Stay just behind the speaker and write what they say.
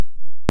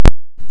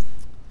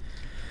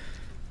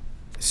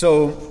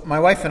So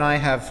my wife and I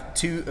have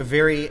two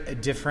very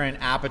different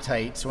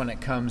appetites when it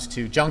comes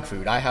to junk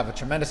food. I have a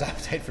tremendous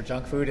appetite for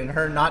junk food, and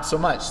her not so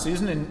much.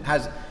 Susan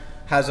has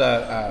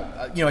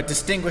a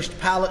distinguished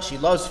palate. She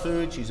loves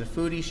food. She's a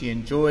foodie. She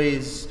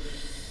enjoys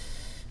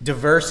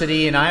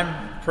diversity, and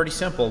I'm pretty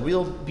simple.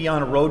 We'll be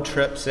on a road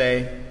trip,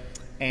 say,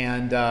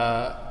 and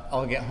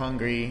I'll get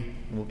hungry.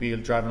 We'll be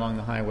driving along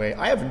the highway.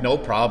 I have no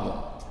problem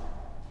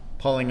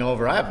pulling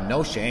over. I have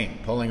no shame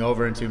pulling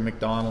over into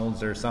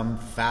McDonald's or some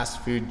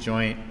fast food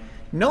joint.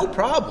 No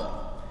problem.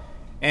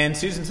 And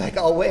Susan's like,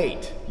 I'll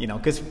wait,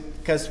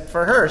 because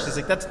for her, she's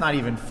like, that's not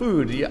even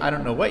food. I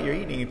don't know what you're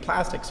eating.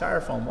 Plastic,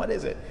 styrofoam, what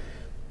is it?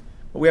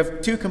 But we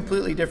have two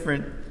completely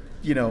different,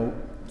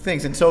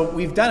 things. And so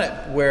we've done it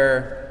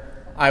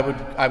where I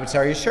would say,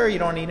 are you sure you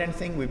don't eat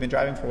anything? We've been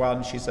driving for a while,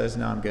 and she says,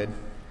 no, I'm good.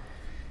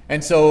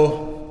 And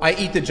so I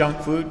eat the junk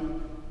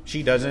food.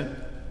 She doesn't.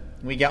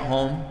 We get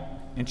home,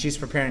 and she's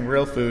preparing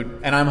real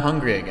food, and I'm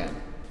hungry again.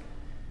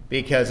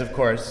 Because, of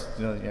course,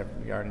 you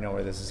already know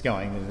where this is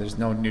going. There's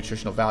no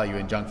nutritional value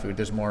in junk food.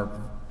 There's more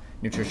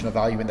nutritional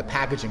value in the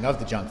packaging of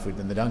the junk food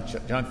than the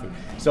junk food.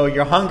 So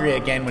you're hungry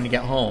again when you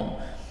get home.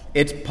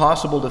 It's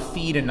possible to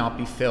feed and not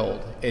be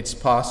filled. It's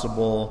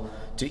possible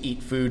to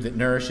eat food that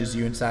nourishes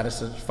you and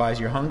satisfies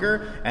your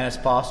hunger, and it's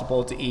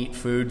possible to eat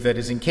food that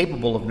is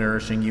incapable of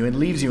nourishing you and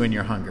leaves you in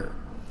your hunger.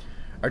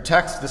 Our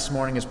text this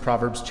morning is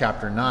Proverbs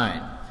chapter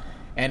 9.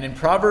 And in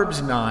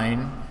Proverbs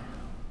 9,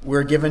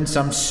 we're given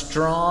some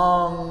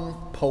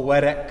strong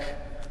poetic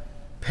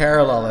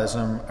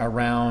parallelism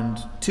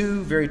around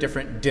two very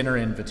different dinner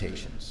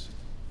invitations.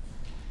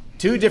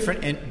 Two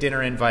different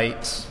dinner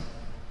invites,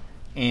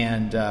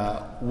 and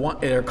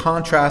they're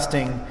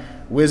contrasting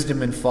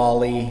wisdom and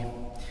folly,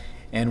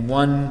 and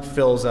one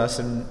fills us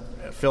and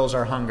fills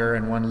our hunger,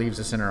 and one leaves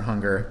us in our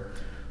hunger.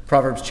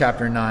 Proverbs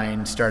chapter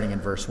 9, starting in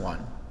verse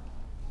 1.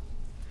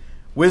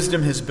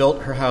 Wisdom has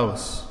built her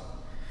house,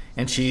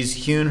 and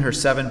she's hewn her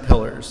 7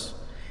 pillars,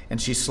 and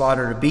she's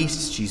slaughtered her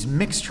beasts, she's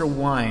mixed her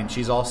wine,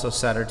 she's also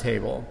set her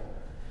table.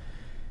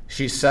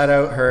 She's set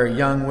out her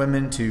young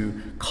women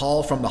to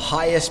call from the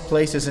highest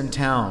places in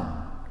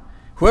town.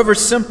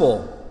 Whoever's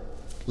simple,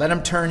 let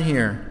him turn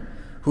here.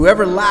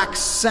 Whoever lacks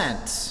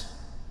sense,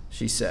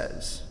 she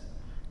says,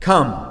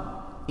 come,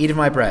 eat of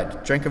my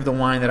bread, drink of the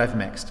wine that I've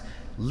mixed.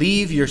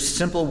 Leave your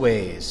simple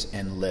ways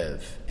and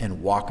live,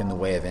 and walk in the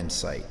way of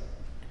insight.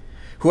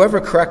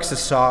 Whoever corrects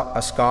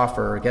a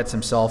scoffer gets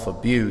himself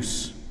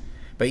abuse,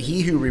 but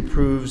he who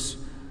reproves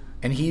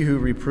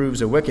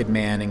a wicked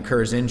man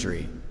incurs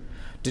injury.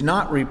 Do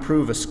not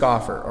reprove a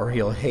scoffer, or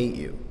he'll hate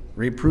you.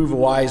 Reprove a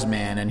wise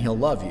man, and he'll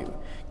love you.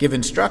 Give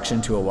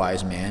instruction to a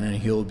wise man, and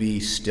he'll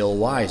be still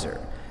wiser.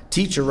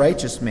 Teach a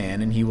righteous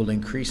man, and he will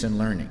increase in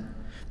learning.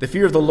 The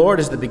fear of the Lord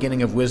is the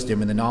beginning of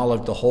wisdom, and the knowledge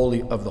of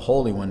the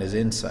Holy One is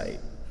insight.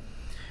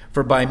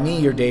 For by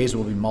me your days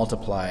will be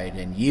multiplied,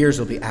 and years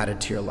will be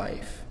added to your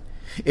life.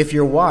 If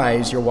you're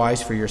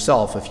wise for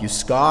yourself. If you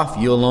scoff,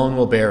 you alone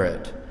will bear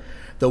it.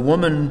 The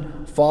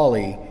woman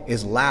folly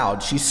is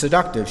loud. She's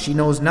seductive. She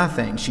knows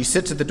nothing. She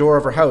sits at the door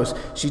of her house.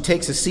 She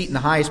takes a seat in the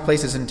highest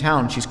places in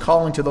town. She's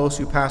calling to those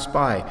who pass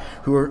by,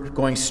 who are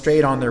going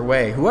straight on their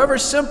way.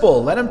 Whoever's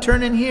simple, let him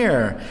turn in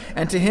here.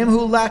 And to him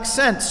who lacks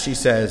sense, she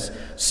says,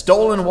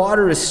 stolen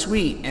water is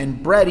sweet,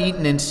 and bread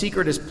eaten in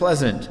secret is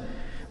pleasant.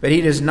 But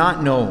he does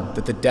not know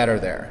that the dead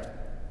are there,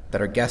 that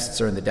our guests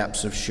are in the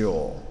depths of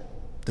Sheol.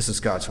 This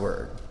is God's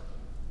word.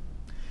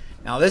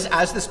 Now,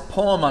 as this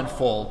poem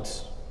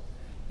unfolds,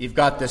 you've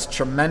got this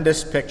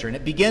tremendous picture, and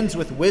it begins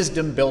with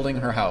wisdom building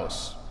her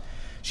house.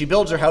 She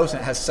builds her house,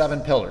 and it has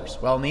 7 pillars.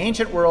 Well, in the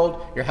ancient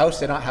world, your house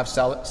did not have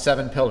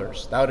 7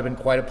 pillars. That would have been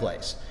quite a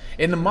place.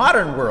 In the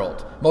modern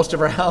world, most of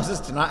our houses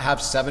do not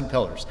have 7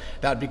 pillars.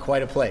 That would be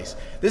quite a place.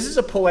 This is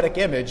a poetic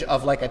image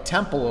of like a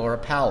temple or a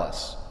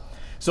palace.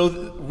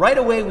 So right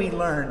away we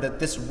learn that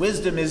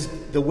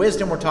the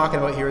wisdom we're talking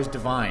about here is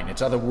divine.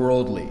 It's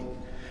otherworldly.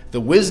 The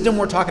wisdom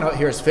we're talking about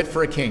here is fit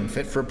for a king,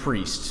 fit for a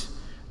priest.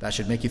 That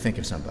should make you think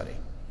of somebody.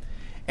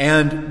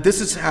 And this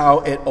is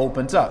how it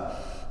opens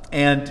up.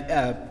 And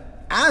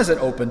as it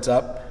opens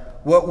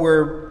up,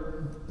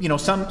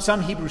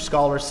 some Hebrew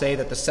scholars say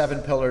that the 7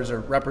 pillars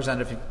are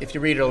representative. If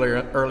you read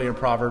earlier in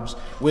Proverbs,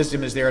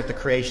 wisdom is there at the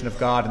creation of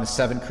God in the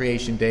 7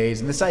 creation days.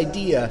 And this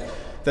idea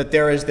that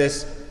there is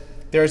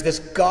this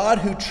God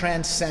who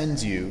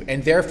transcends you,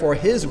 and therefore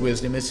his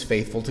wisdom is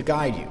faithful to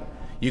guide you.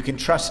 You can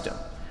trust him.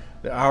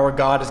 Our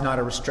God is not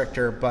a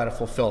restrictor, but a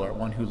fulfiller,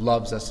 one who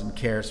loves us and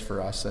cares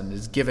for us and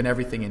has given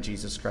everything in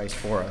Jesus Christ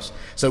for us.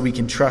 So we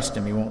can trust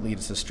him. He won't lead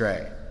us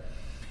astray.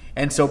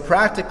 And so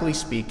practically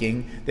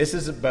speaking, this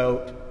is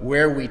about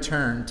where we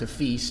turn to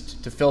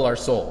feast, to fill our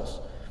souls.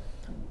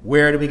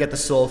 Where do we get the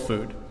soul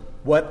food?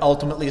 What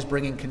ultimately is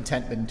bringing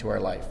contentment into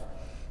our life?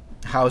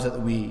 How is it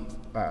that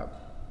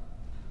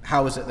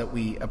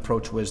we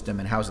approach wisdom,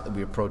 and how is it that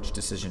we approach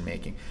decision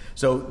making?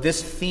 So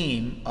this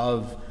theme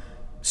of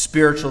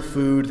spiritual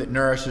food that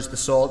nourishes the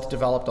soul, it's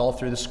developed all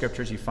through the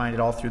scriptures. You find it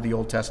all through the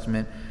Old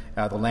Testament.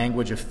 The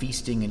language of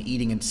feasting and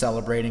eating and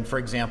celebrating. For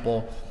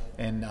example,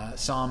 in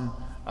Psalm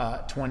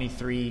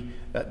 23,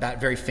 that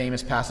very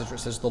famous passage where it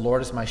says, "The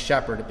Lord is my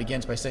shepherd." It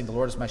begins by saying, "The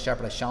Lord is my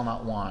shepherd, I shall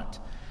not want."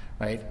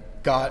 Right?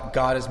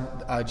 God is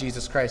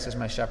Jesus Christ is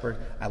my shepherd.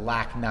 I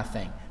lack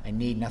nothing. I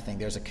need nothing.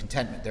 There's a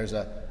contentment. There's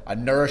a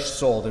nourished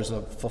soul. There's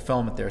a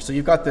fulfillment there. So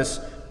you've got this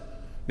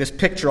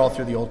picture all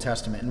through the Old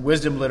Testament. And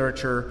wisdom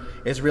literature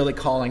is really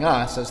calling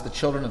us, as the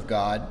children of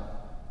God,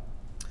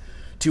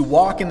 to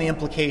walk in the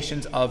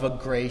implications of a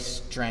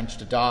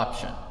grace-drenched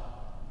adoption.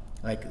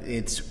 Like,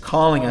 it's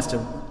calling us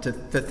to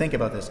think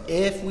about this.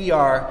 If we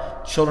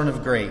are children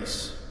of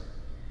grace,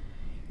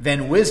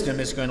 then wisdom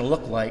is going to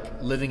look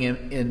like living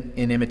in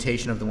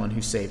imitation of the one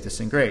who saved us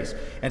in grace.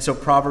 And so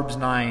Proverbs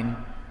 9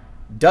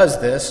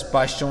 does this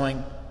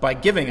by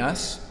giving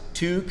us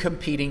two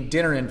competing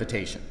dinner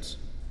invitations.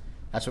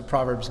 That's what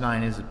Proverbs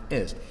 9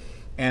 is.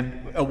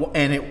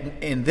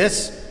 And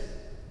this,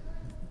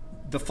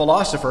 the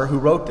philosopher who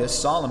wrote this,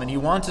 Solomon, he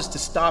wants us to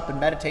stop and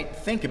meditate and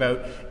think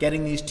about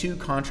getting these two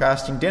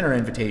contrasting dinner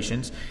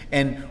invitations,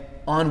 and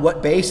on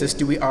what basis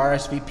do we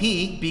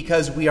RSVP?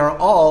 Because we are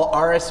all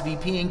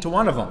RSVPing to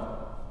one of them.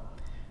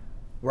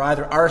 We're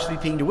either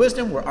RSVPing to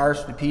wisdom, we're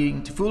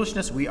RSVPing to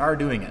foolishness, we are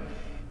doing it.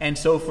 And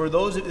so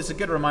it's a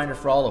good reminder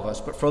for all of us,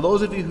 but for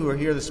those of you who are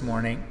here this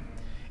morning,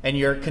 and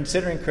you're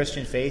considering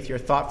Christian faith, you're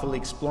thoughtfully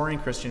exploring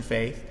Christian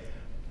faith,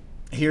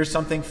 here's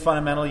something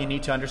fundamental you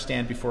need to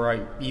understand before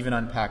I even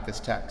unpack this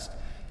text.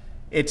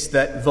 It's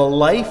that the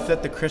life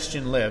that the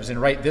Christian lives,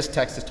 and right, this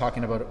text is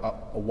talking about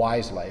a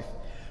wise life,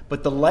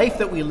 but the life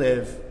that we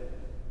live,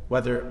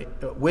 whether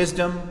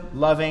wisdom,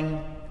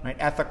 loving, right,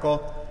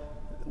 ethical,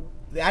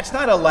 that's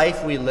not a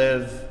life we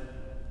live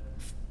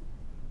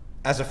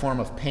as a form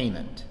of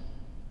payment.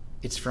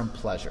 It's from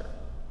pleasure.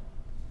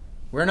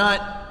 We're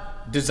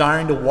not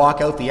desiring to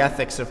walk out the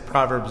ethics of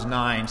Proverbs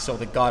 9 so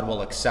that God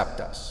will accept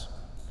us.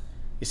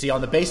 You see, on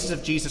the basis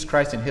of Jesus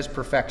Christ and his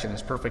perfection,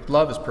 his perfect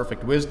love, his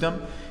perfect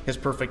wisdom, his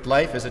perfect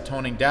life, his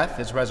atoning death,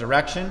 his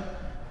resurrection,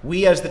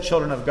 we as the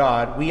children of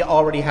God, we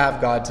already have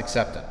God's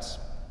acceptance.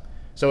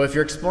 So if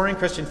you're exploring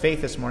Christian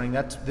faith this morning,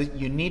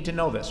 you need to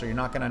know this, or you're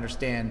not going to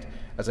understand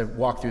as I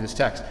walk through this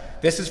text.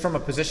 This is from a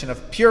position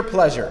of pure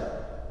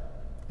pleasure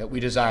that we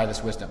desire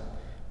this wisdom.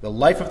 The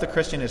life of the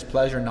Christian is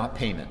pleasure, not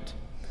payment.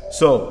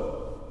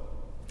 So,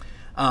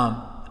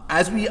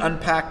 as we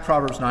unpack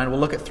Proverbs 9, we'll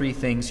look at three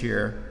things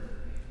here.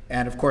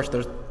 And of course,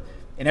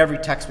 in every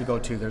text we go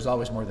to, there's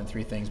always more than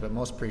three things, but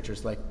most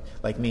preachers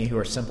like me, who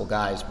are simple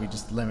guys, we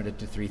just limit it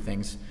to 3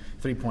 things,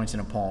 3 points in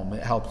a poem.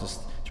 It helps us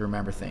to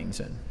remember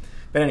things.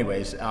 But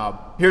anyways,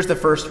 here's the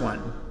first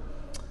one.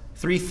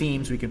 3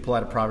 themes we can pull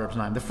out of Proverbs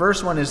 9. The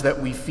first one is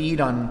that we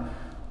feed on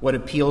what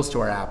appeals to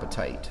our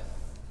appetite.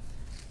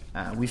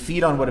 We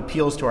feed on what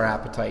appeals to our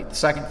appetite. The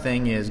second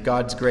thing is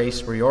God's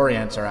grace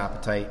reorients our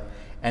appetite,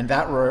 and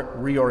that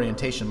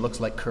reorientation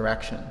looks like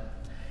correction.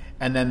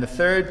 And then the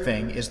third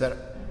thing is that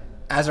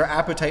as our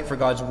appetite for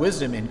God's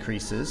wisdom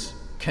increases,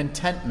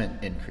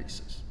 contentment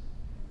increases.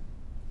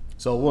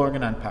 So we're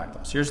going to unpack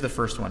those. Here's the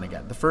first one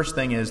again. The first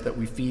thing is that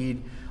we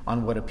feed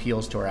on what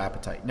appeals to our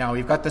appetite. Now,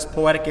 we've got this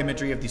poetic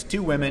imagery of these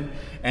 2 women,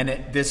 and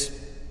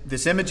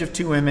this image of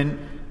 2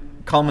 women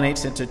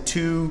culminates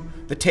into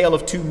the tale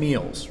of 2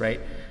 meals, right?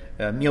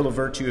 A meal of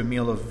virtue, a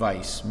meal of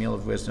vice, meal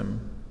of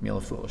wisdom, meal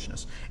of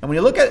foolishness. And when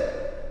you look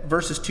at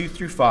verses 2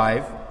 through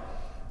 5,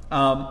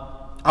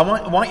 I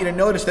want you to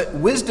notice that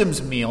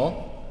wisdom's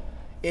meal,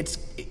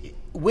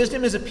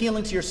 wisdom is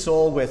appealing to your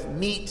soul with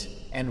meat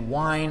and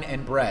wine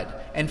and bread.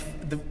 And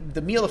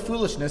the meal of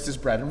foolishness is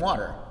bread and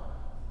water.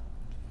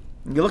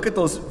 You look at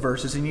those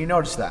verses and you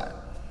notice that.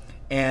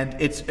 And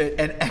it's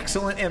an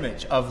excellent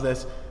image of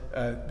this.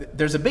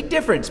 There's a big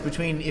difference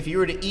between if you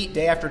were to eat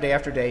day after day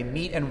after day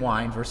meat and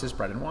wine versus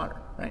bread and water,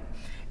 right?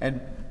 And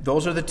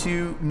those are the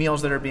 2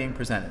 meals that are being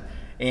presented.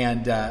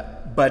 And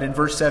but in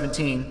verse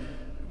 17,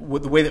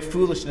 with the way that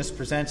foolishness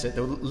presents it,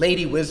 the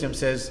lady wisdom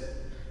says,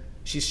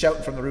 she's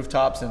shouting from the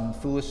rooftops, and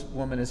foolish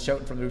woman is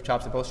shouting from the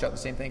rooftops. They both shout the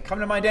same thing: "Come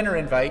to my dinner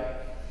invite."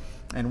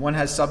 And one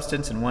has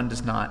substance and one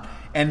does not.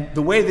 And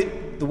the way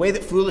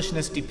that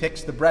foolishness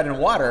depicts the bread and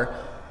water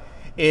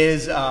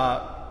is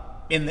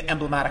in the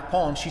emblematic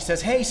poem. She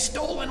says, "Hey,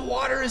 stolen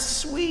water is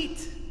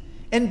sweet,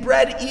 and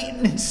bread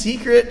eaten in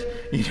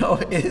secret,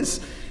 is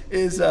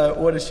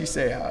what does she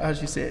say? How does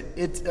she say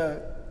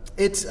it?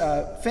 It's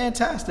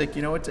fantastic.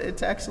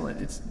 It's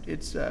excellent.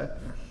 It's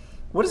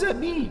what does that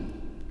mean?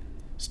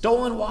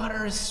 Stolen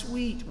water is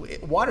sweet.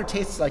 Water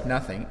tastes like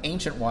nothing.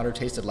 Ancient water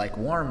tasted like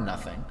warm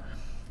nothing."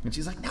 And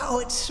she's like, "No,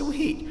 it's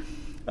sweet."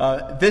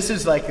 This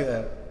is like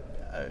a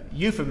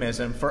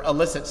euphemism for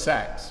illicit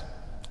sex.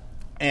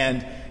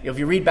 And if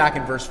you read back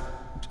in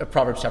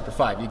Proverbs chapter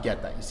 5, you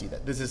get that. You see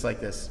that. This is like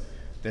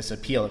this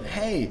appeal of,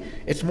 hey,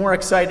 it's more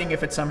exciting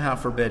if it's somehow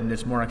forbidden.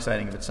 It's more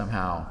exciting if it's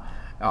somehow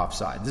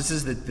offside. This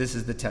is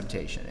the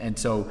temptation. And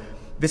so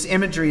this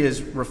imagery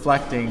is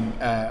reflecting,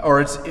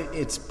 or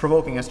it's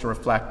provoking us to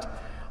reflect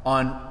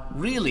on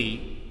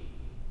really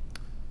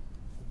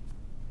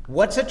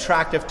what's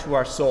attractive to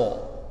our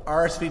soul.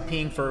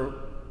 RSVPing for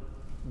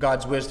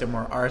God's wisdom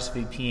or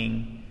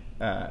RSVPing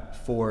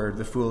for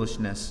the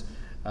foolishness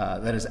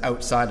that is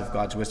outside of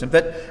God's wisdom,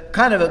 that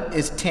kind of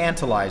is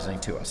tantalizing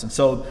to us. And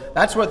so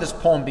that's where this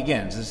poem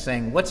begins, is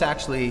saying what's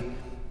actually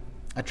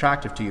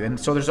attractive to you. And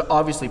so there's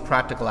obviously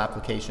practical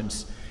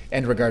applications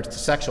in regards to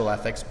sexual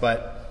ethics,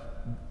 but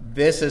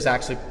this is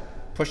actually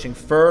pushing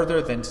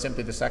further than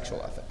simply the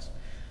sexual ethics.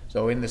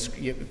 So in this,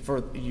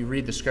 you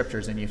read the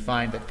scriptures and you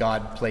find that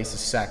God places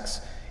sex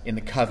in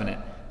the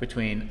covenant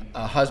between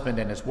a husband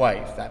and his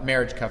wife, that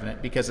marriage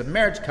covenant, because a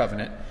marriage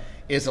covenant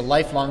is a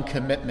lifelong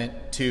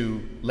commitment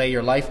to lay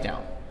your life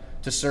down,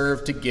 to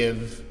serve, to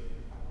give,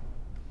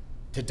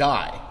 to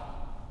die.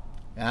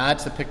 And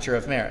that's the picture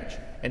of marriage.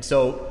 And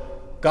so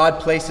God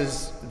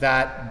places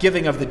that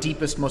giving of the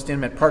deepest, most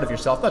intimate part of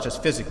yourself, not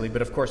just physically,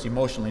 but of course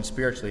emotionally and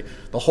spiritually,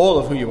 the whole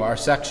of who you are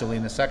sexually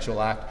in the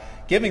sexual act,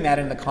 giving that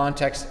in the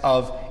context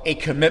of a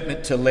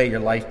commitment to lay your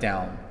life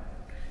down.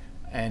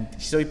 And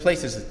so he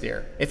places it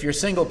there. If you're a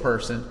single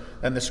person,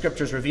 then the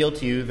scriptures reveal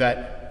to you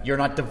that you're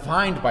not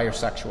defined by your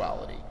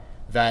sexuality,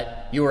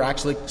 that you are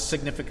actually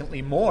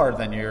significantly more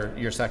than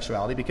your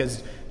sexuality,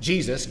 because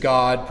Jesus,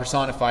 God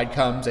personified,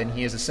 comes and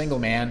he is a single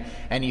man,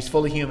 and he's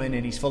fully human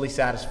and he's fully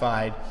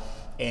satisfied,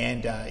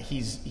 and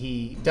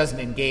he doesn't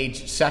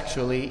engage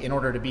sexually in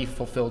order to be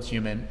fulfilled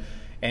human.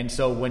 And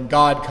so when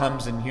God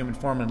comes in human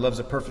form and lives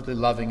a perfectly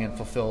loving and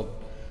fulfilled,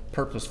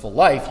 purposeful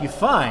life, you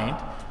find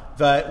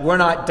that we're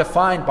not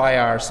defined by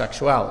our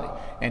sexuality.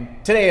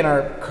 And today in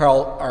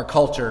our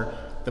culture,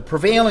 the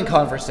prevailing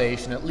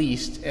conversation, at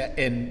least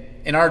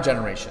in our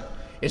generation,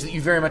 is that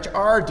you very much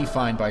are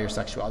defined by your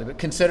sexuality. But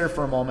consider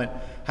for a moment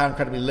how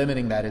incredibly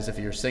limiting that is if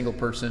you're a single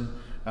person,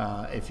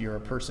 if you're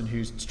a person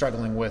who's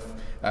struggling with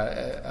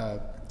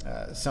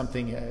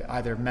something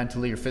either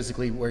mentally or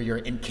physically where you're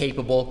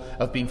incapable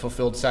of being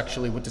fulfilled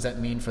sexually. What does that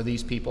mean for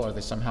these people? Are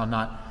they somehow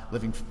not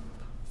living,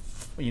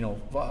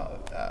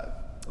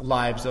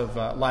 lives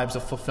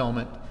of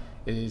fulfillment?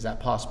 Is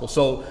that possible?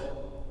 So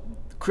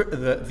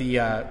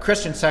the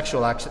Christian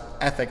sexual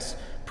ethics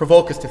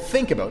provoke us to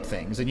think about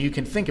things, and you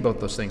can think about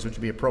those things, which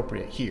would be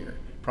appropriate here,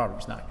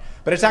 Proverbs 9.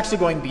 But it's actually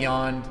going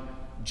beyond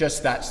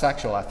just that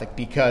sexual ethic,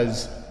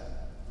 because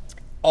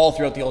all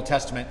throughout the Old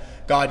Testament,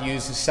 God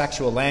uses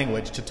sexual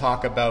language to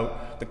talk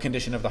about the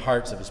condition of the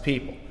hearts of his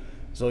people.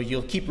 So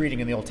you'll keep reading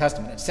in the Old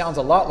Testament. It sounds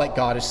a lot like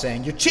God is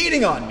saying, "You're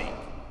cheating on me."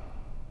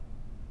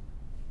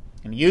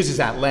 And he uses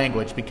that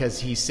language because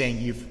he's saying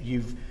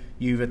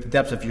you've at the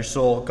depths of your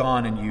soul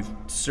gone and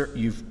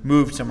you've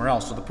moved somewhere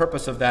else. So the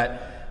purpose of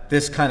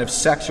this kind of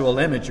sexual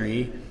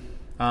imagery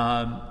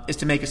is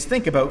to make us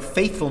think about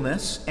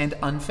faithfulness and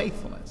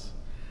unfaithfulness.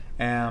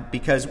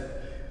 Because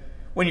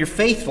when you're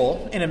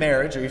faithful in a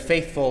marriage, or you're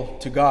faithful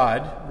to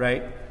God,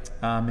 right,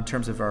 in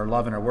terms of our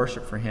love and our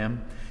worship for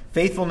him,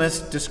 faithfulness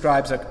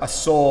describes a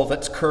soul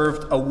that's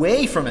curved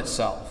away from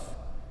itself,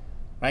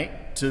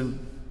 right, to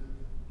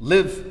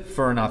live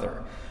for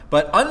another.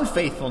 But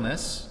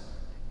unfaithfulness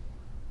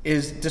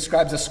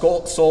describes a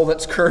soul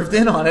that's curved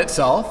in on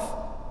itself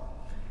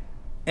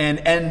and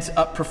ends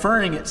up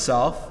preferring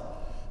itself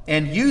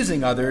and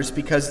using others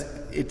because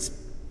it's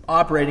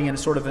operating in a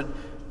sort of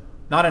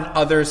not an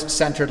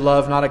others-centered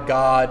love, not a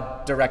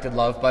God-directed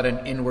love, but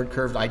an inward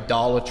curved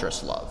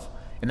idolatrous love.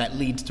 And that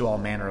leads to all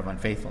manner of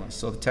unfaithfulness.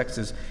 So the text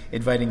is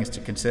inviting us to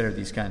consider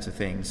these kinds of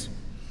things.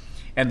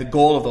 And the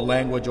goal of the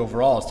language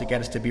overall is to get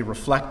us to be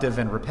reflective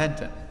and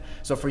repentant.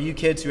 So for you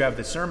kids who have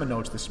the sermon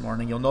notes this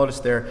morning, you'll notice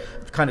they're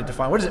kind of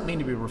defined. What does it mean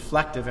to be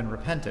reflective and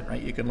repentant,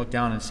 right? You can look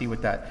down and see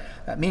what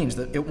that means.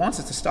 That it wants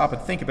us to stop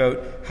and think about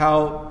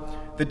how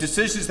the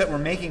decisions that we're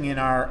making in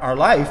our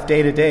life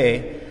day to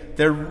day,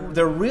 they're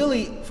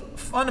really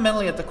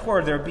fundamentally at the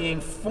core, they're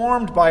being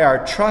formed by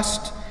our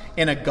trust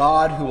in a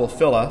God who will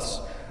fill us,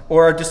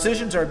 or our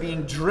decisions are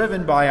being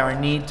driven by our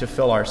need to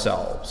fill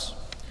ourselves.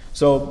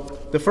 So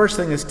the first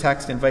thing this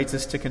text invites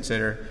us to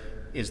consider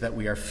is that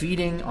we are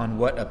feeding on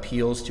what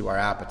appeals to our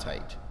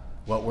appetite,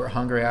 what we're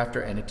hungry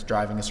after, and it's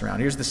driving us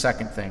around. Here's the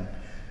second thing,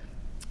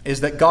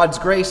 is that God's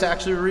grace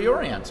actually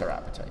reorients our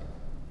appetite.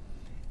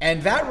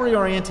 And that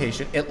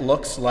reorientation, it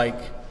looks like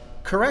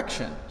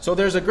correction. So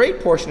there's a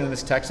great portion in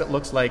this text that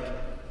looks like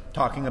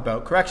talking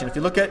about correction. If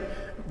you look at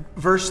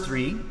verse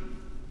 3,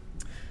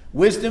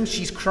 wisdom,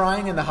 she's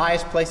crying in the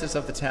highest places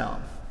of the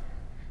town.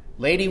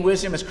 Lady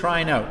Wisdom is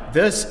crying out.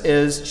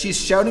 She's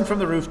shouting from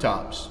the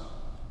rooftops.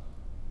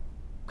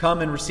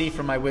 Come and receive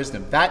from my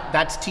wisdom.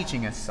 That's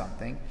teaching us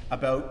something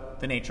about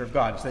the nature of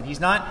God. It's that he's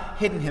not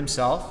hidden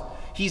himself.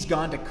 He's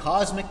gone to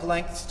cosmic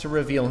lengths to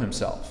reveal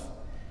himself.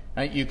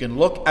 Right? You can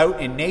look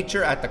out in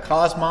nature at the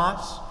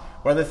cosmos,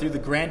 whether through the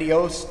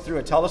grandiose, through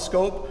a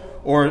telescope,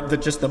 or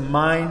just the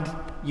mind,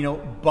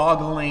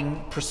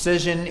 boggling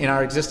precision in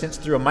our existence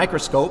through a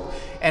microscope.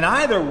 And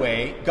either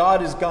way, God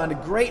has gone to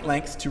great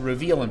lengths to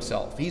reveal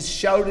himself. He's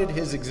shouted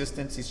his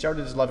existence, he's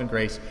shouted his love and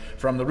grace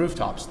from the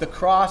rooftops. The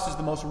cross is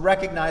the most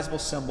recognizable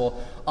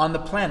symbol on the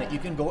planet. You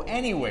can go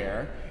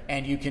anywhere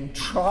and you can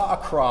draw a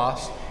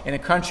cross in a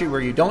country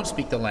where you don't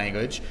speak the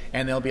language,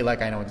 and they'll be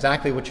like, I know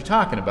exactly what you're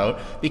talking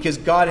about, because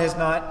God has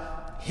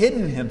not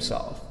hidden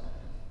himself.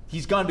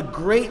 He's gone to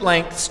great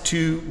lengths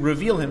to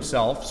reveal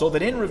himself, so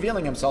that in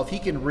revealing himself, he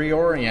can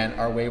reorient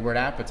our wayward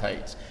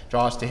appetites,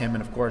 draw us to him,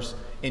 and of course,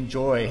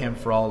 enjoy him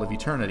for all of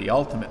eternity,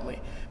 ultimately.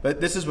 But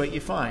this is what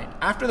you find.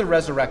 After the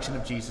resurrection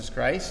of Jesus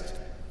Christ,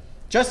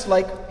 just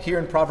like here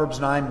in Proverbs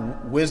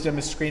 9, wisdom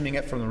is screaming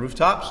it from the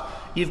rooftops,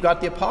 you've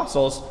got the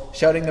apostles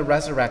shouting the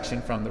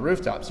resurrection from the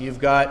rooftops. You've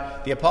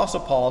got the Apostle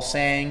Paul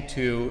saying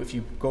to, if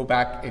you go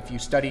back, if you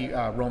study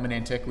Roman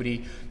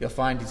antiquity, you'll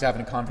find he's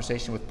having a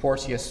conversation with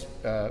Porcius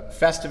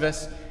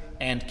Festivus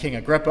and King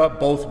Agrippa,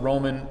 both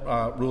Roman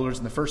rulers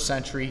in the first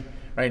century,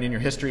 right, in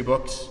your history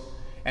books.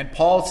 And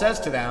Paul says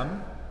to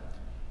them,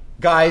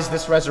 guys,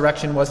 this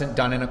resurrection wasn't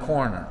done in a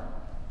corner.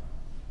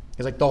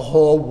 He's like, the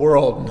whole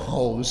world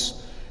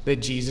knows that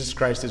Jesus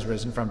Christ is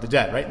risen from the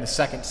dead, right? In the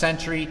second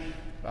century,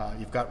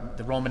 you've got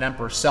the Roman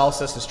Emperor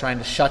Celsus is trying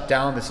to shut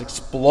down this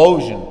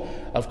explosion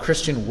of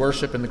Christian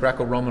worship in the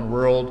Greco-Roman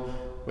world,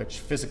 which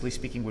physically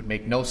speaking would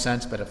make no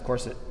sense, but of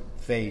course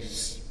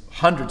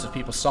hundreds of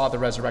people saw the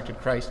resurrected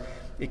Christ.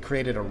 It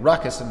created a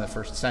ruckus in the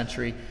first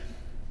century.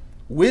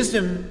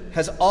 Wisdom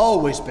has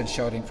always been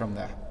shouting from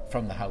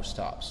the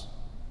housetops.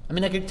 I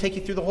mean, I could take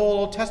you through the whole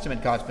Old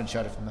Testament. God's been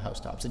shouting from the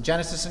housetops. In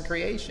Genesis and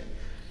creation.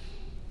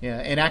 Yeah,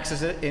 in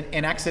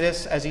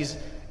Exodus, as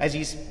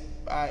he's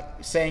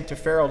saying to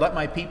Pharaoh, let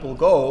my people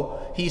go,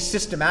 he's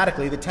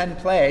systematically, the 10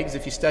 plagues,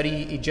 if you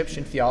study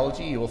Egyptian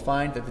theology, you will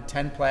find that the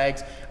 10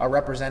 plagues are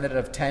representative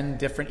of 10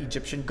 different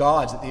Egyptian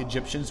gods that the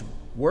Egyptians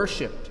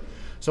worshipped.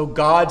 So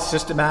God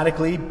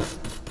systematically,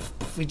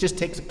 he just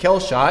takes a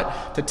kill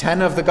shot to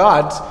 10 of the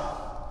gods.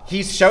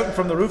 He's shouting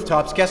from the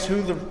rooftops, guess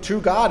who the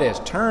true God is?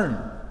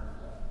 Turn.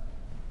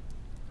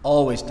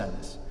 Always done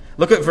this.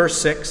 Look at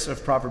verse 6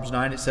 of Proverbs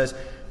 9. It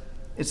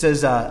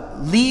says,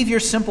 leave your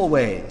simple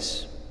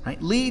ways,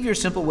 right? Leave your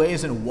simple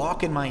ways and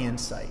walk in my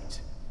insight.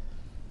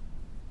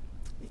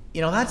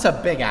 You know, that's a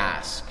big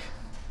ask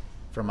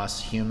from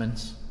us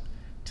humans,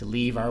 to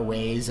leave our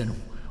ways and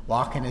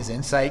walk in his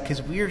insight,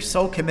 because we are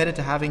so committed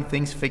to having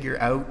things figured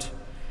out.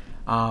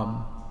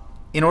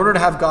 In order to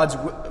have God's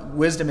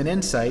wisdom and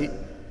insight,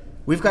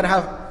 we've got to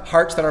have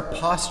hearts that are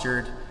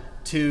postured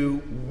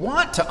to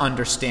want to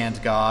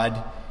understand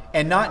God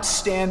and not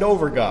stand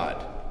over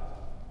God.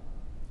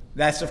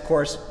 That, of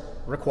course,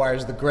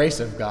 requires the grace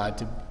of God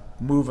to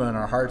move on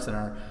our hearts and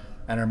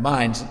our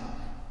minds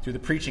through the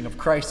preaching of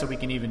Christ so we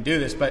can even do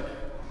this. But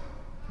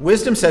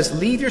wisdom says,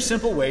 leave your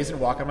simple ways and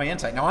walk in my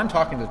insight. Now, I'm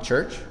talking to the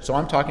church, so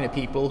I'm talking to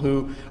people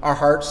who our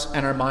hearts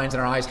and our minds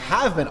and our eyes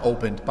have been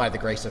opened by the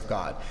grace of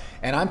God.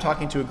 And I'm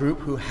talking to a group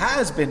who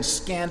has been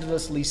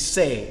scandalously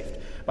saved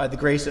by the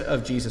grace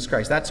of Jesus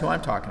Christ. That's who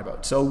I'm talking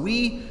about. So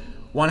we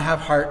want to have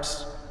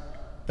hearts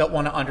that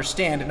want to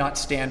understand and not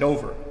stand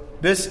over.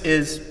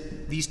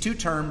 These two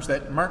terms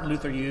that Martin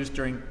Luther used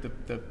during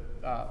the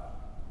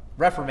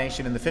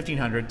Reformation in the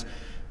 1500s,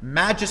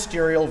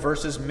 magisterial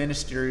versus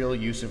ministerial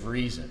use of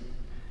reason.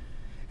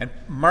 And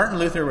Martin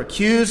Luther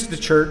accused the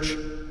church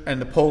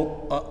and the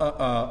Pope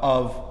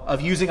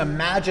of using a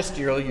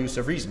magisterial use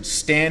of reason,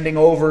 standing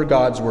over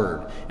God's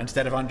word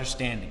instead of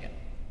understanding it.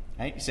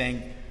 Right?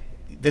 Saying,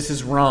 this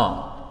is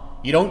wrong.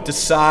 You don't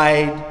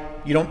decide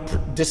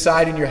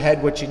in your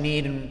head what you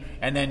need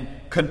and then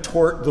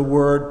contort the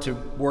word to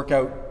work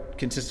out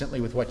consistently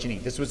with what you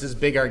need. This was his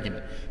big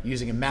argument,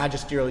 using a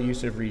magisterial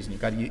use of reason.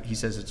 He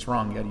says it's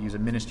wrong. You got to use a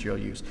ministerial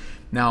use.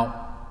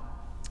 Now,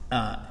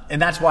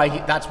 and that's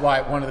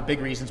why one of the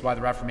big reasons why the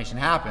Reformation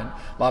happened.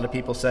 A lot of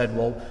people said,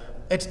 well,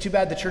 it's too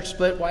bad the church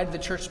split. Why did the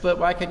church split?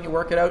 Why couldn't you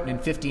work it out? And in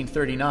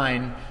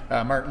 1539,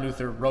 Martin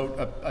Luther wrote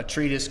a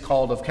treatise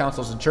called Of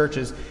Councils and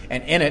Churches,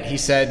 and in it he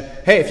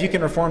said, hey, if you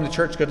can reform the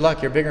church, good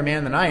luck. You're a bigger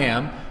man than I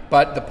am,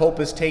 but the Pope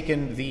has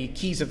taken the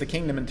keys of the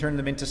kingdom and turned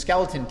them into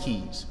skeleton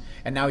keys,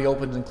 and now he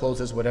opens and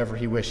closes whatever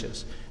he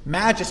wishes.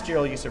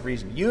 Magisterial use of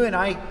reason. You and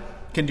I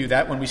can do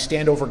that when we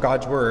stand over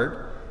God's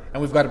word,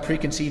 and we've got a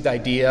preconceived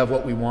idea of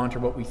what we want or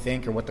what we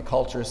think or what the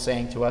culture is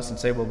saying to us, and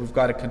say, well, we've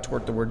got to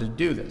contort the word to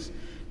do this.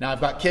 Now,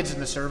 I've got kids in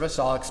the service,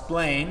 so I'll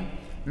explain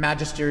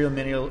magisterial,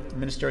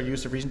 ministerial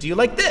use of reason. Do you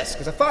like this?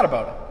 Because I thought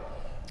about it.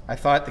 I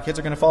thought the kids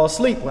are going to fall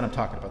asleep when I'm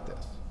talking about this.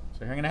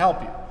 So here I'm going to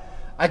help you.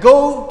 I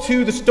go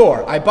to the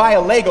store. I buy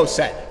a Lego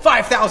set,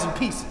 5,000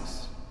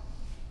 pieces.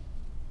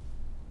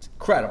 It's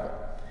incredible.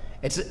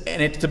 It's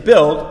to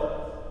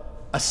build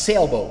a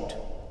sailboat.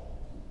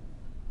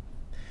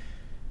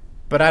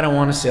 But I don't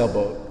want a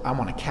sailboat. I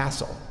want a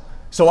castle.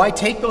 So I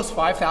take those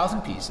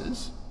 5,000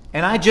 pieces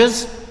and I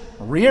just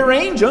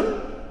rearrange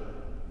them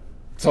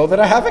so that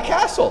I have a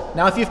castle.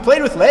 Now, if you've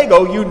played with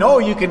Lego, you know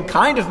you can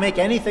kind of make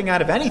anything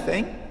out of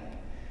anything.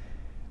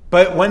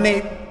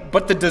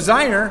 But the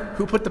designer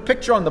who put the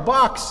picture on the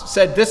box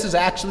said this is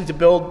actually to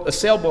build a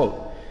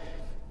sailboat.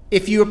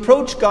 If you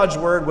approach God's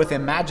word with a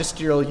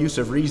magisterial use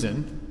of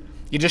reason,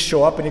 you just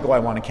show up and you go, I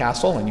want a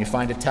castle, and you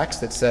find a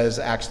text that says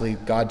actually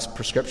God's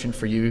prescription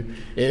for you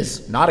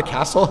is not a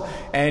castle,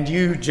 and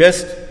you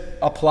just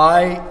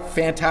apply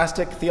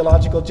fantastic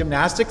theological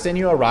gymnastics and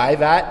you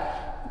arrive at,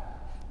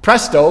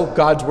 presto,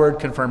 God's word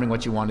confirming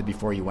what you wanted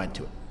before you went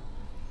to it.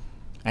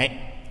 Right?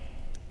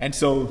 And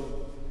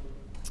so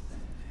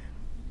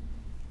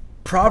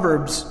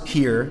Proverbs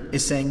here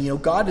is saying,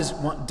 God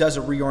does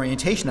a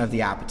reorientation of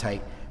the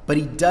appetite, but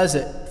he does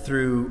it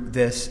through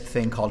this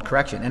thing called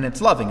correction. And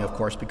it's loving, of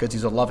course, because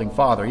he's a loving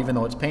father, even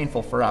though it's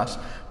painful for us,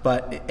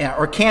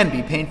 or can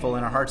be painful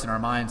in our hearts and our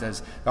minds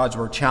as God's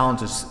word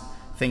challenges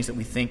things that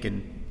we think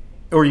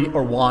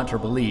or want or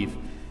believe.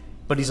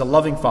 But he's a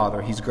loving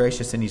father, he's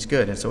gracious, and he's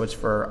good, and so it's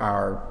for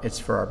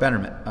our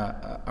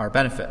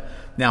benefit.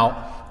 Now,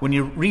 when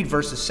you read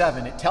verses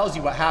 7, it tells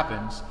you what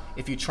happens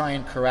if you try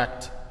and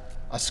correct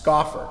a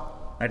scoffer.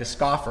 Right? A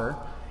scoffer,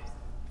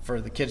 for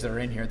the kids that are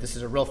in here, this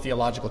is a real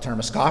theological term.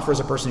 A scoffer is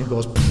a person who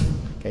goes,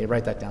 okay,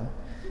 write that down.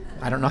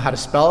 I don't know how to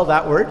spell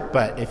that word,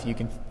 but if you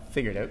can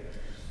figure it out.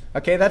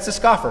 Okay, that's a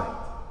scoffer.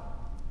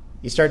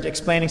 You start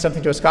explaining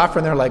something to a scoffer,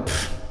 and they're like,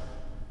 pfft.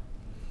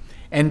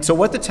 And so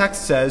what the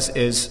text says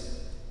is,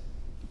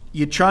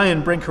 you try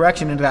and bring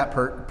correction into that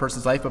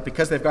person's life, but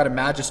because they've got a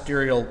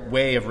magisterial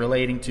way of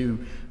relating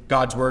to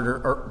God's word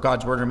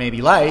or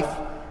maybe life,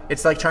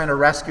 it's like trying to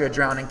rescue a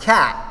drowning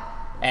cat.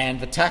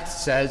 And the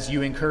text says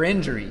you incur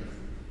injury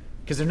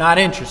because they're not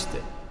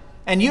interested.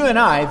 And you and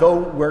I, though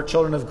we're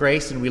children of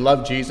grace and we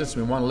love Jesus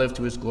and we want to live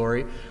to his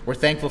glory, we're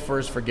thankful for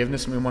his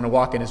forgiveness and we want to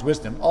walk in his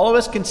wisdom, all of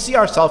us can see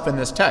ourselves in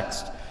this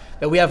text.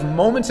 That we have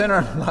moments in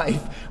our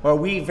life where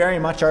we very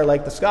much are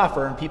like the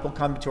scoffer and people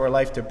come to our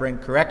life to bring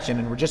correction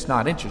and we're just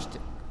not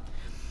interested.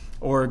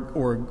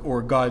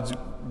 Or God's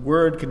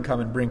word can come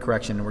and bring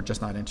correction and we're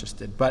just not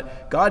interested.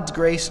 But God's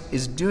grace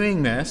is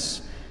doing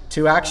this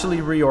to actually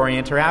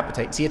reorient our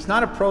appetite. See, it's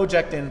not a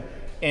project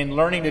in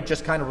learning to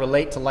just kind of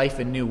relate to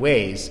life in new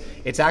ways.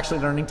 It's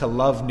actually learning to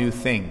love new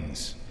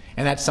things.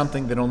 And that's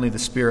something that only the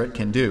Spirit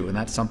can do. And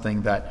that's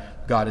something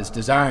that God is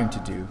desiring to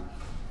do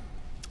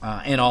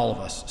in all of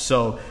us.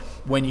 So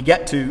when you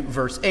get to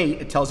verse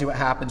 8, it tells you what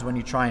happens when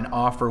you try and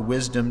offer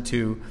wisdom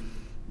to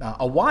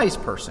a wise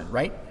person,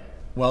 right?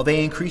 Well,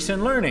 they increase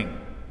in learning.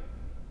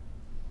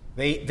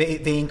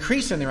 They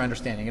increase in their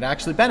understanding. It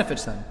actually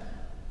benefits them.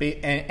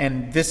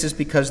 And this is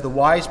because the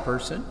wise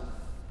person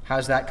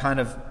has that kind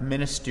of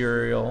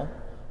ministerial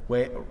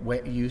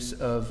use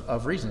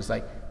of reason. It's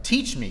like,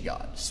 teach me,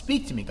 God.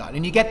 Speak to me, God.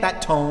 And you get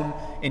that tone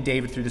in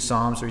David through the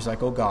Psalms where he's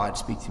like, oh, God,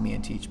 speak to me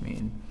and teach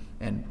me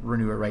and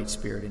renew a right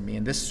spirit in me.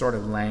 And this sort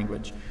of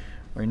language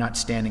where you're not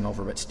standing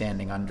over but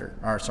standing under,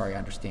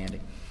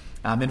 understanding.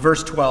 In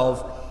verse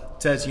 12,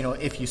 it says,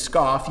 if you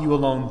scoff, you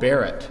alone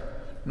bear it.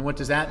 And what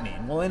does that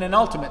mean? Well, in an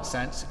ultimate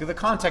sense, the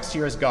context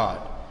here is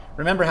God.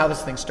 Remember how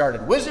this thing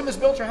started. Wisdom has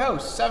built your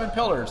house, 7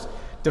 pillars,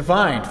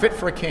 divine, fit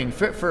for a king,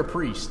 fit for a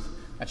priest.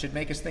 That should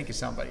make us think of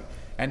somebody.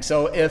 And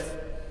so if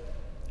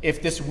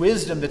this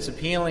wisdom that's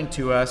appealing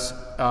to us,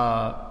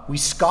 we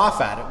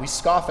scoff at it, we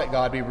scoff at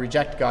God, we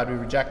reject God, we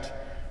reject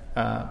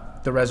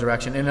the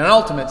resurrection. In an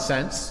ultimate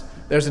sense,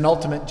 there's an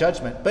ultimate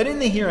judgment. But in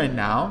the here and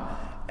now,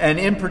 and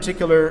in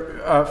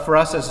particular for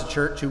us as a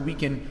church, who we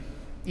can,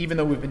 even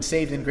though we've been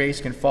saved in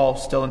grace, can fall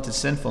still into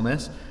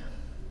sinfulness,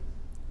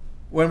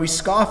 when we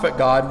scoff at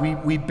God,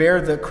 we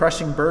bear the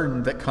crushing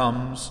burden that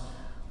comes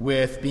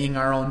with being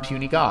our own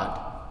puny God.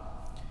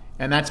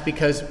 And that's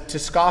because to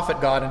scoff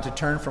at God and to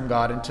turn from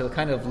God and to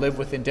kind of live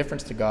with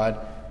indifference to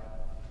God,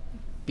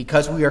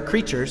 because we are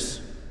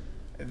creatures,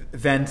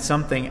 then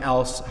something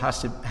else has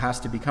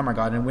to become our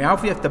God. And we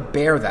have to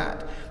bear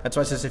that. That's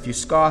why it says, if you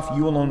scoff,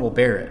 you alone will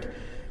bear it.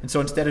 And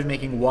so instead of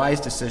making wise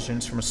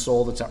decisions from a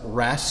soul that's at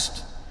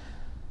rest,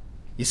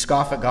 you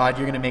scoff at God,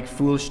 you're going to make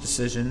foolish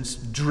decisions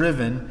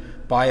driven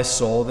by a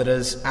soul that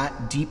is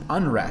at deep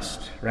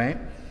unrest, right?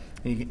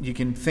 You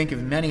can think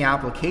of many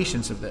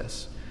applications of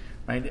this,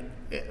 right?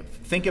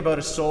 Think about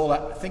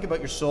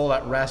your soul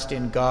at rest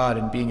in God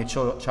and being a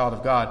child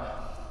of God.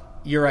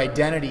 Your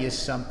identity is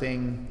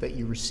something that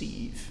you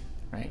receive,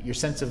 right? Your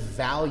sense of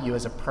value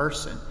as a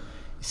person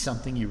is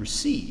something you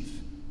receive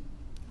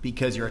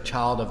because you're a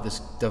child of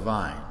this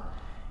divine.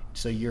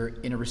 So you're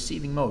in a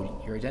receiving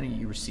mode. Your identity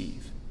you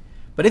receive.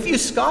 But if you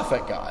scoff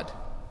at God,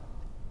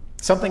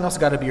 something else has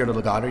got to be your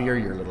little God, or you're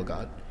your little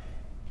God.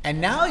 And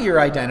now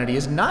your identity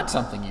is not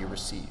something you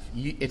receive.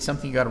 It's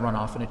something you got to run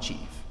off and achieve.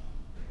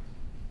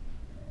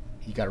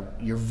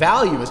 Your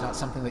value is not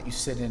something that you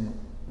sit in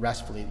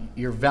restfully.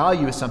 Your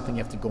value is something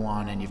you have to go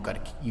on and you've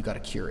got to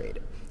curate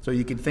it. So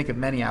you can think of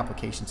many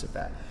applications of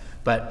that.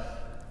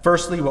 But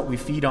firstly, we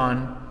feed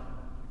on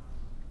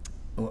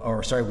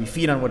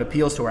what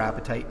appeals to our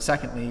appetite.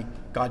 Secondly,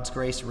 God's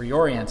grace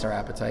reorients our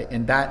appetite,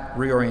 and that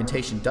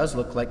reorientation does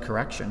look like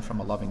correction from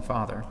a loving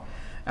Father.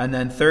 And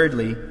then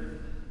thirdly,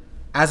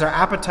 as our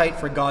appetite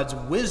for God's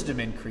wisdom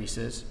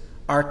increases,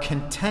 our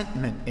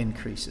contentment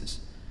increases.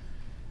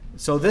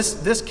 So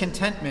this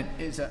contentment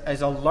is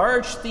a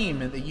large theme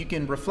that you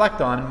can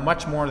reflect on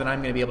much more than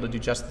I'm going to be able to do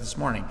just this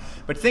morning.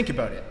 But think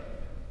about it.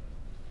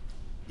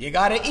 You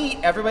got to eat.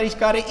 Everybody's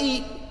got to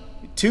eat.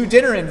 2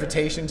 dinner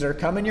invitations are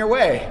coming your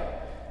way.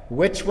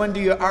 Which one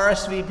do you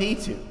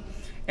RSVP to?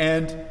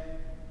 And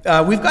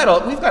we've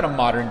got a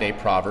modern day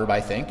proverb,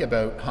 I think,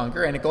 about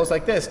hunger, and it goes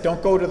like this: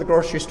 don't go to the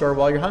grocery store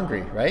while you're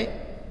hungry, right?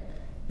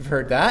 You've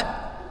heard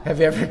that? Have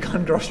you ever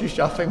gone grocery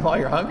shopping while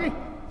you're hungry?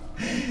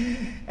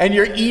 and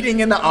you're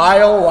eating in the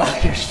aisle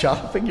while you're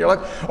shopping. You're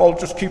like, I'll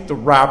just keep the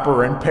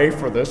wrapper and pay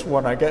for this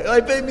when I get...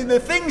 I mean, the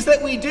things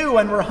that we do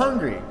when we're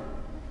hungry.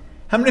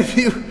 How many of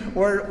you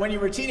were, when you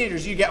were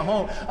teenagers, you get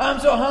home, I'm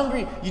so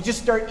hungry. You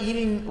just start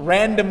eating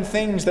random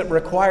things that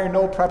require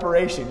no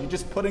preparation. You're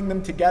just putting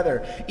them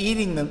together,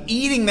 eating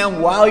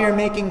them while you're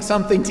making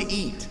something to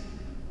eat.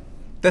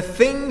 The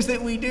things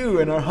that we do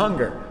in our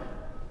hunger.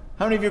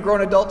 How many of you grown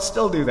adults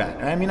still do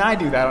that? I mean, I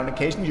do that on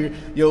occasion.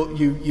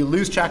 You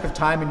lose track of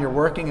time and you're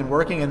working,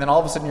 and then all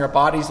of a sudden your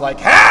body's like,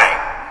 hey!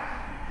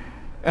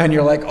 And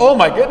you're like, oh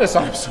my goodness,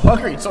 I'm so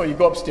hungry. So you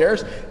go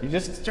upstairs, you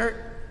just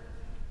start...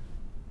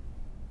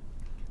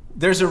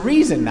 There's a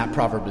reason that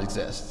proverb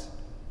exists.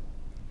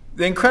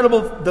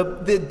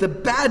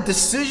 The bad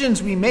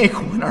decisions we make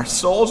when our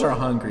souls are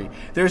hungry,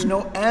 there's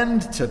no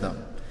end to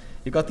them.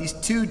 You've got these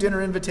 2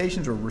 dinner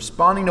invitations. We're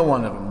responding to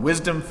one of them.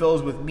 Wisdom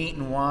fills with meat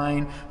and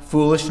wine.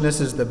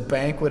 Foolishness is the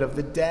banquet of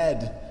the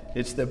dead.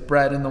 It's the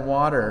bread and the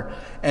water.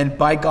 And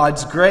by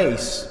God's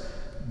grace,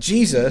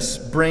 Jesus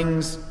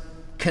brings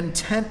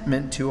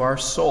contentment to our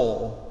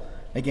soul.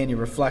 Again, you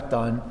reflect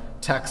on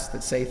texts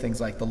that say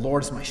things like, the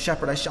Lord is my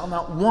shepherd, I shall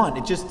not want.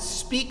 It just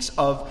speaks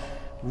of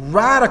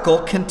radical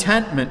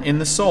contentment in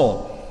the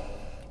soul.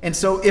 And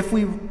so if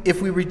we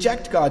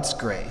reject God's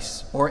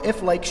grace, or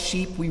if like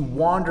sheep we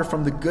wander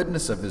from the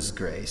goodness of his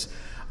grace,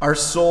 our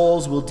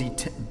souls will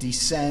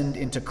descend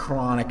into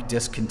chronic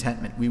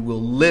discontentment. We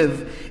will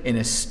live in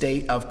a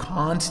state of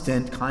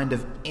constant kind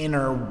of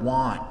inner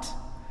want.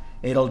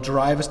 It'll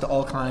drive us to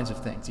all kinds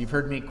of things. You've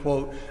heard me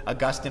quote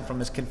Augustine from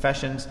his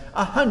Confessions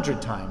 100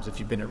 times if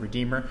you've been at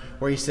Redeemer,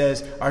 where he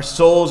says, our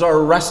souls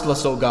are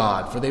restless, O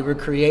God, for they were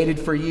created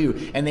for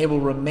you, and they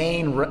will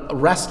remain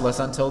restless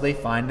until they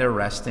find their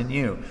rest in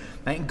you.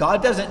 And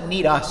God doesn't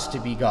need us to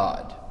be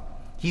God.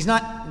 He's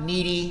not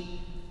needy.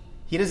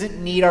 He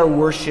doesn't need our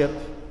worship,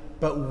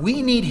 but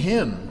we need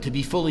him to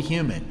be fully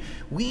human.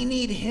 We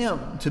need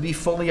him to be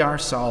fully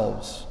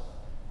ourselves.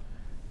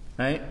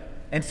 Right?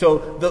 And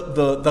so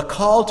the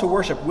call to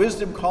worship,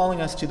 wisdom calling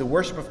us to the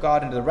worship of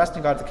God and to the rest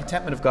in God, the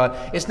contentment of God,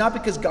 it's not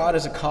because God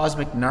is a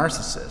cosmic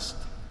narcissist.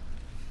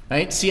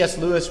 Right? C.S.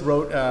 Lewis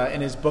wrote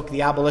in his book,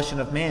 The Abolition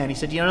of Man, he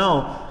said,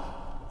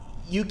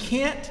 you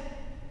can't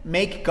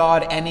make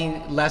God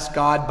any less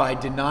God by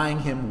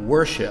denying him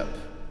worship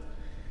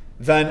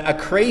than a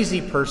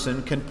crazy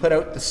person can put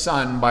out the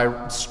sun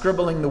by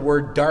scribbling the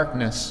word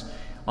darkness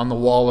on the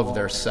wall of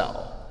their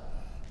cell.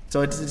 So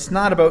it's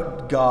not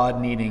about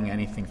God needing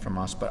anything from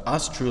us, but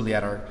us truly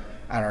at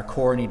our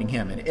core needing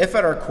him. And if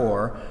at our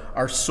core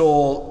our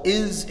soul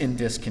is in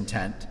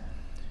discontent,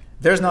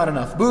 there's not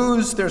enough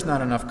booze, there's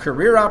not enough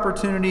career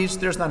opportunities,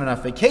 there's not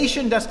enough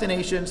vacation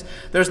destinations,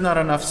 there's not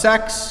enough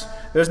sex,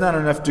 there's not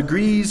enough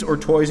degrees or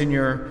toys in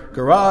your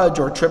garage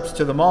or trips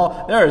to the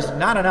mall. There is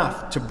not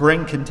enough to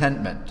bring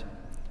contentment.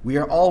 We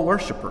are all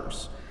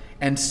worshipers.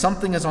 And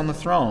something is on the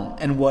throne.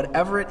 And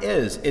whatever it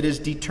is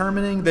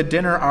determining the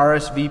dinner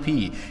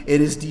RSVP.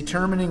 It is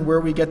determining where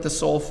we get the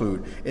soul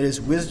food. It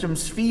is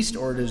wisdom's feast,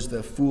 or it is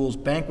the fool's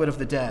banquet of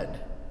the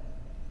dead.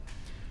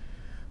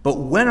 But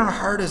when our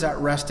heart is at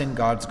rest in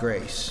God's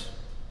grace,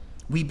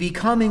 we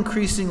become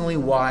increasingly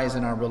wise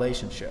in our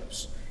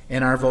relationships,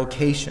 in our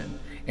vocation,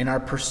 in our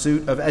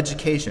pursuit of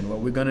education, what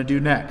we're going to do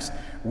next,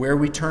 where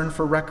we turn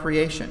for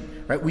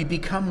recreation. Right? We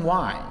become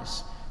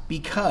wise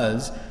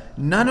because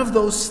none of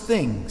those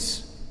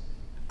things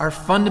are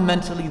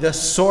fundamentally the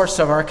source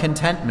of our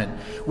contentment.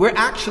 We're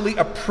actually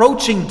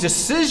approaching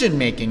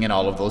decision-making in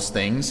all of those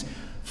things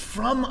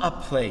from a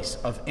place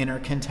of inner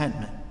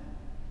contentment,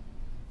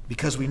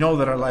 because we know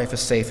that our life is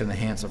safe in the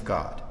hands of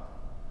God.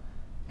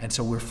 And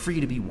so we're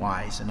free to be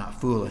wise and not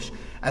foolish.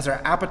 As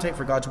our appetite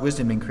for God's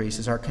wisdom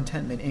increases, our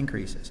contentment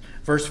increases.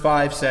 Verse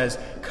 5 says,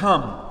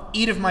 come,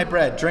 eat of my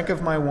bread, drink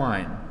of my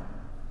wine.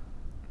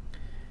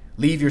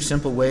 Leave your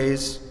simple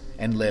ways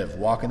and live.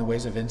 Walk in the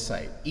ways of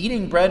insight.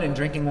 Eating bread and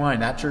drinking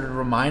wine, that should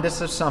remind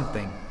us of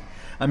something.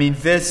 I mean,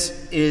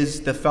 this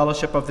is the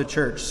fellowship of the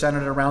church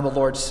centered around the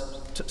Lord's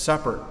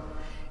Supper.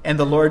 And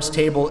the Lord's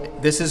table,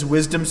 this is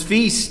wisdom's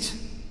feast.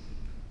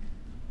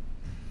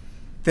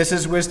 This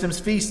is wisdom's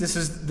feast. This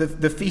is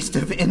the feast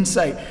of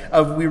insight,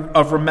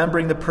 of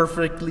remembering the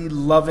perfectly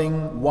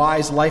loving,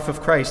 wise life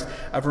of Christ,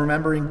 of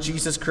remembering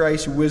Jesus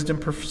Christ, wisdom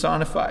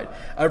personified,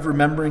 of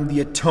remembering the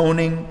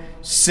atoning,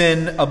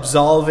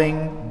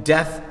 sin-absolving,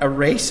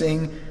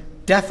 death-erasing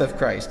death of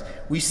Christ.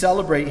 We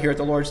celebrate here at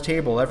the Lord's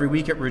table every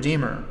week at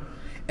Redeemer,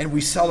 and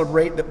we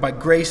celebrate that by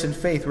grace and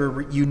faith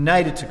we're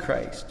united to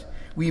Christ.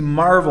 We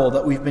marvel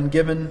that we've been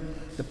given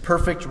the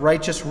perfect,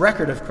 righteous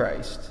record of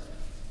Christ.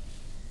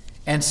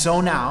 And so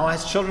now,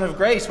 as children of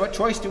grace, what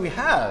choice do we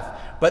have?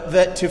 But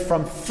that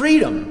from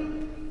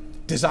freedom,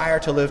 desire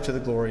to live to the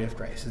glory of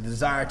grace, a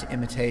desire to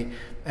imitate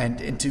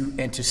and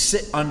to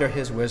sit under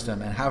his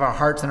wisdom and have our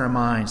hearts and our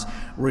minds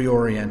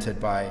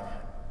reoriented by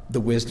the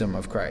wisdom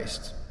of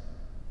Christ.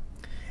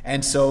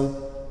 And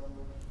so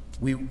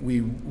we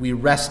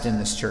rest in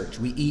this church.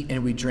 We eat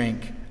and we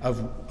drink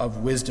of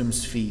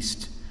wisdom's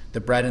feast,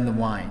 the bread and the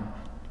wine,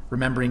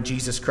 remembering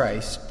Jesus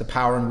Christ, the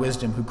power and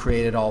wisdom who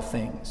created all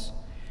things.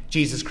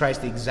 Jesus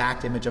Christ, the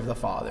exact image of the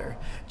Father.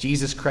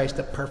 Jesus Christ,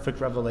 the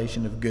perfect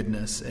revelation of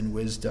goodness and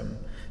wisdom.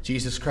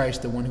 Jesus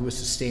Christ, the one who is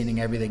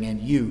sustaining everything, and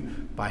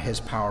you by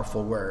his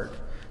powerful word.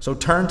 So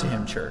turn to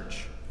him,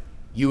 church,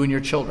 you and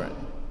your children.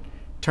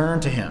 Turn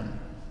to him,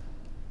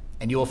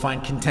 and you will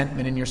find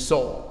contentment in your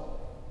soul.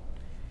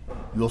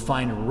 You will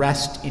find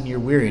rest in your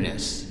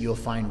weariness. You will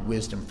find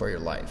wisdom for your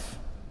life.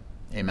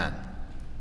 Amen.